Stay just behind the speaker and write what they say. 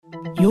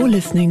You're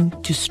listening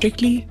to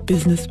Strictly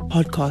Business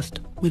Podcast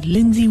with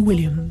Lindsay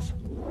Williams.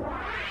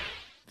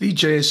 The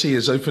JSE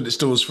has opened its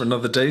doors for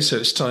another day, so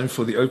it's time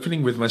for the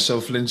opening with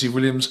myself, Lindsay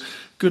Williams.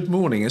 Good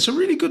morning. It's a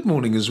really good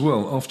morning as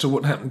well after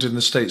what happened in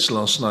the States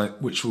last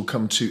night, which we'll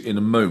come to in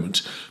a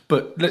moment.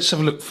 But let's have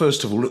a look,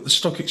 first of all, at the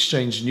Stock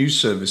Exchange News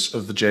Service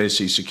of the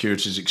JSE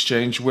Securities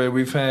Exchange, where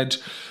we've had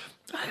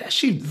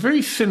actually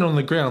very thin on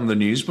the ground, the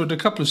news, but a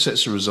couple of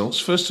sets of results.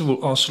 First of all,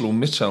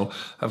 ArcelorMittal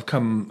have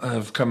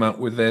come out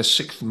with their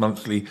sixth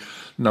monthly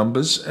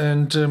numbers,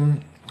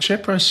 and share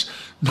price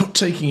not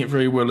taking it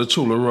very well at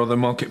all, or rather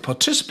market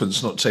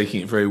participants not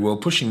taking it very well,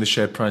 pushing the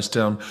share price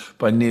down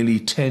by nearly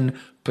 10%.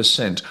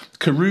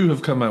 Karoo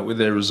have come out with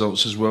their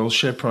results as well.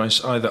 Share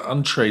price either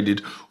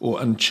untraded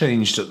or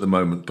unchanged at the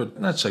moment,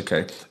 but that's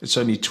okay. It's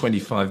only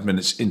 25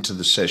 minutes into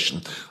the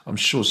session. I'm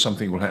sure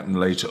something will happen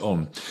later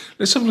on.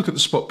 Let's have a look at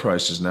the spot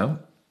prices now.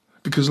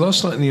 Because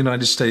last night in the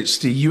United States,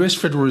 the US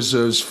Federal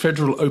Reserve's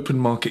Federal Open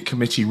Market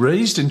Committee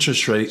raised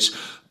interest rates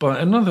by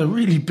another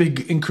really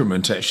big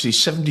increment, actually,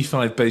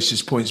 75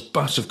 basis points.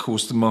 But, of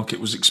course, the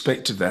market was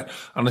expected that.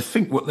 And I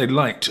think what they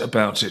liked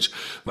about it,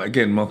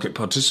 again, market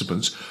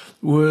participants,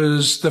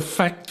 was the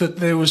fact that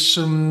there was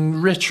some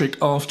rhetoric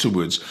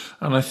afterwards.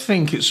 And I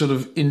think it sort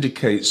of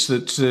indicates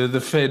that the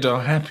Fed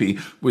are happy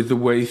with the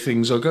way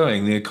things are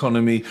going. The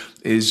economy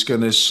is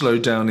going to slow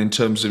down in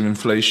terms of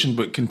inflation,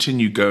 but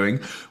continue going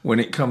when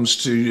it comes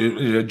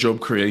to job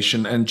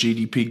creation and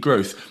GDP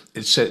growth,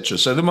 etc.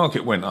 So the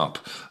market went up.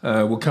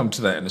 We'll come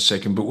to that in a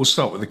second, but we'll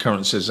start with the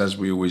currencies as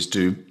we always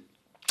do.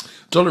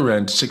 Dollar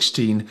rand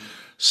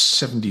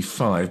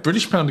 16.75.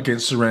 British pound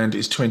against the rand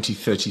is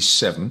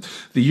 20.37.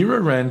 The euro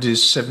rand is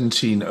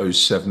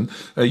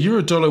 17.07.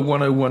 Euro dollar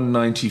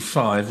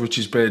 101.95, which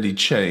is barely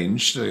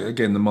changed.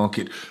 Again, the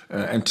market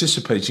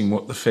anticipating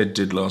what the Fed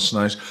did last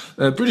night.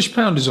 British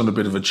pound is on a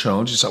bit of a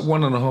charge. It's up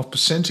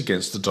 1.5%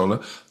 against the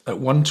dollar at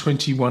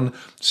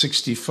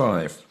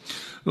 121.65.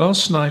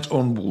 Last night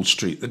on Wall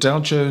Street, the Dow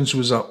Jones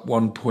was up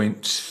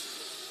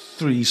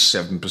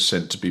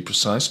 1.37% to be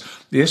precise.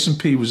 The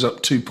S&P was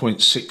up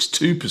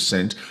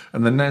 2.62%,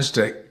 and the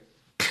Nasdaq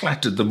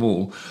clattered them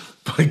all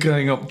by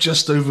going up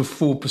just over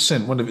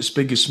 4%, one of its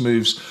biggest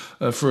moves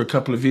for a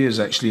couple of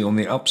years, actually, on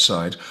the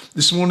upside.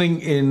 This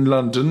morning in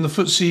London, the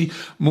FTSE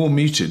more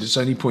muted. It's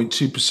only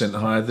 0.2%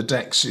 higher. The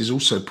DAX is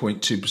also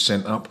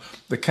 0.2% up.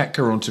 The CAC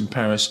 40 in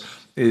Paris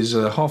is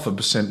a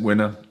 0.5%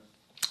 winner.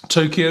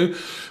 Tokyo,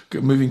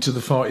 moving to the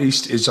Far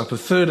East, is up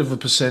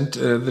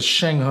 1/3%. The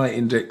Shanghai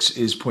index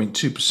is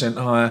 0.2%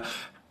 higher.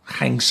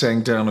 Hang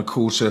Seng down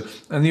 1/4,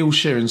 and the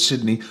all-share in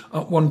Sydney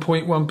up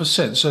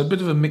 1.1%. So a bit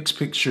of a mixed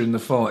picture in the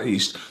Far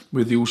East,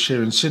 with the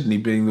all-share in Sydney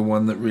being the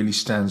one that really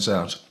stands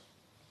out.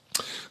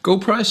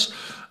 Gold price,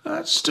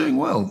 it's doing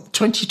well.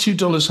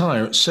 $22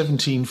 higher at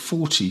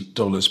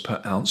 $1,740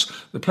 per ounce.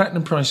 The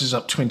platinum price is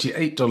up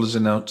 $28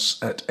 an ounce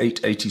at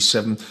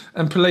 $887,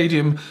 and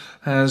palladium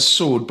has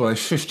soared by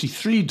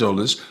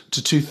 $53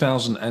 to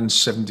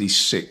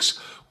 $2,076.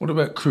 What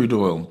about crude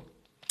oil?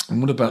 And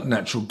what about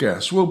natural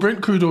gas? Well,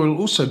 Brent crude oil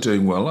also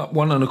doing well, up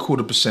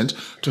 1.25%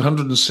 to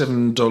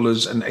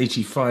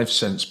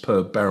 $107.85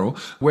 per barrel.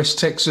 West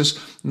Texas,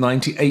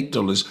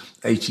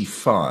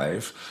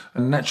 $98.85.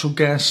 And natural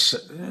gas,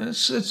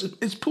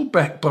 it's pulled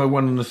back by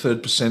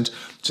 1.33%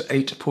 to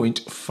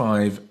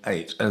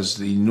 8.58 as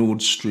the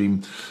Nord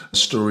Stream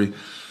story.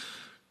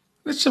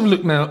 Let's have a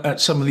look now at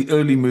some of the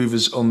early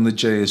movers on the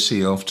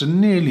JSE after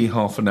nearly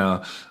half an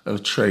hour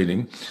of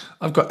trading.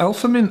 I've got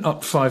Alphamin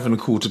up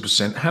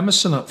 5.25%,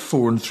 Hammerson up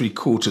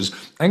 4.75%.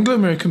 Anglo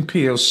American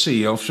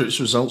PLC, after its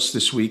results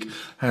this week,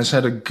 has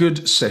had a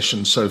good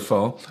session so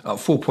far, up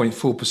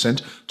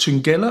 4.4%.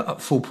 Thungela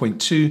up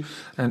 4.2%,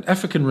 and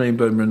African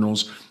Rainbow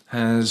Minerals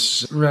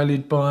has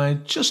rallied by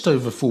just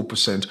over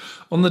 4%.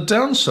 On the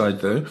downside,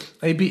 though,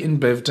 AB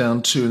InBev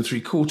down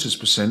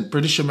 2.75%.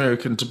 British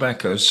American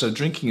Tobacco, so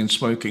drinking and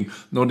smoking,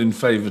 not in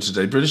favour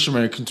today. British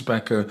American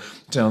Tobacco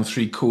down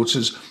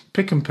 3/4.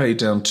 Pick and Pay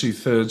down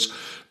 2/3.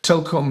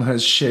 Telcom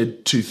has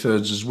shed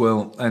 2/3 as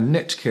well, and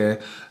Netcare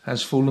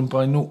has fallen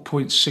by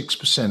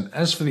 0.6%.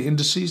 As for the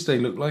indices, they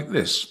look like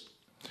this.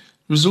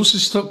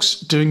 Resources stocks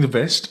doing the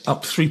best,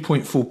 up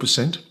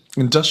 3.4%.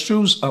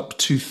 Industrials up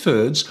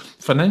 2/3.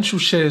 Financial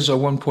shares are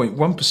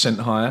 1.1%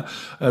 higher.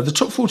 The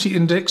top 40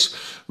 index,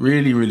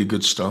 really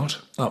good start,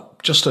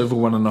 up just over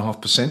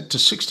 1.5% to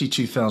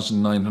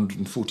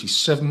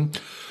 62,947.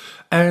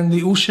 And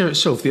the all-share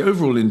itself, the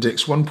overall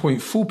index,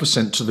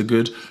 1.4% to the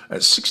good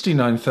at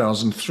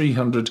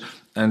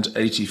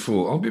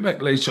 69,384. I'll be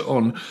back later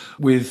on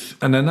with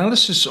an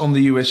analysis on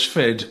the US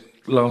Fed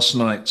last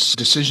night's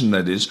decision,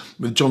 that is,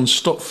 with John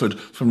Stopford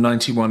from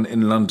 91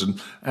 in London.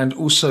 And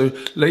also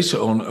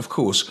later on, of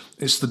course,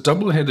 it's the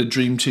double-header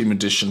Dream Team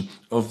edition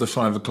of the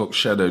 5 o'clock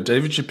shadow.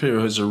 David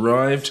Shapiro has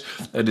arrived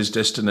at his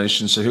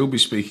destination, so he'll be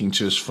speaking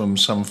to us from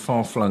some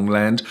far-flung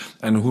land,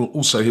 and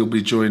he'll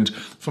be joined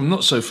from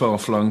not so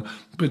far-flung,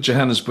 but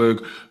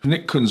Johannesburg,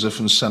 Nick Kunze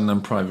from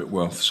Sanlam Private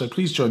Wealth. So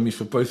please join me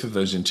for both of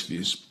those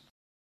interviews.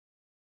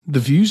 The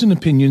views and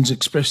opinions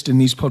expressed in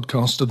these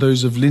podcasts are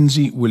those of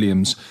Lindsay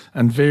Williams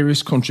and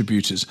various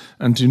contributors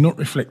and do not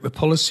reflect the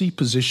policy,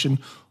 position,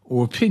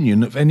 or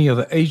opinion of any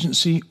other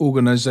agency,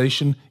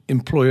 organisation,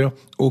 employer,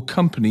 or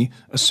company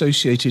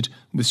associated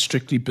with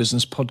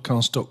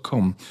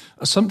strictlybusinesspodcast.com.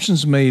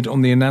 Assumptions made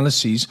on the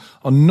analyses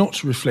are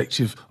not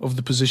reflective of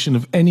the position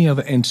of any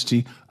other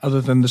entity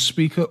other than the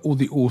speaker or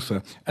the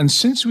author. And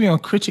since we are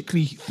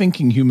critically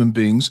thinking human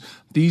beings,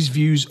 these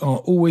views are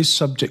always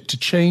subject to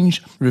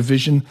change,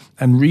 revision,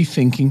 and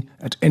rethinking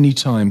at any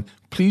time.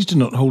 Please do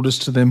not hold us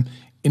to them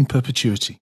in perpetuity.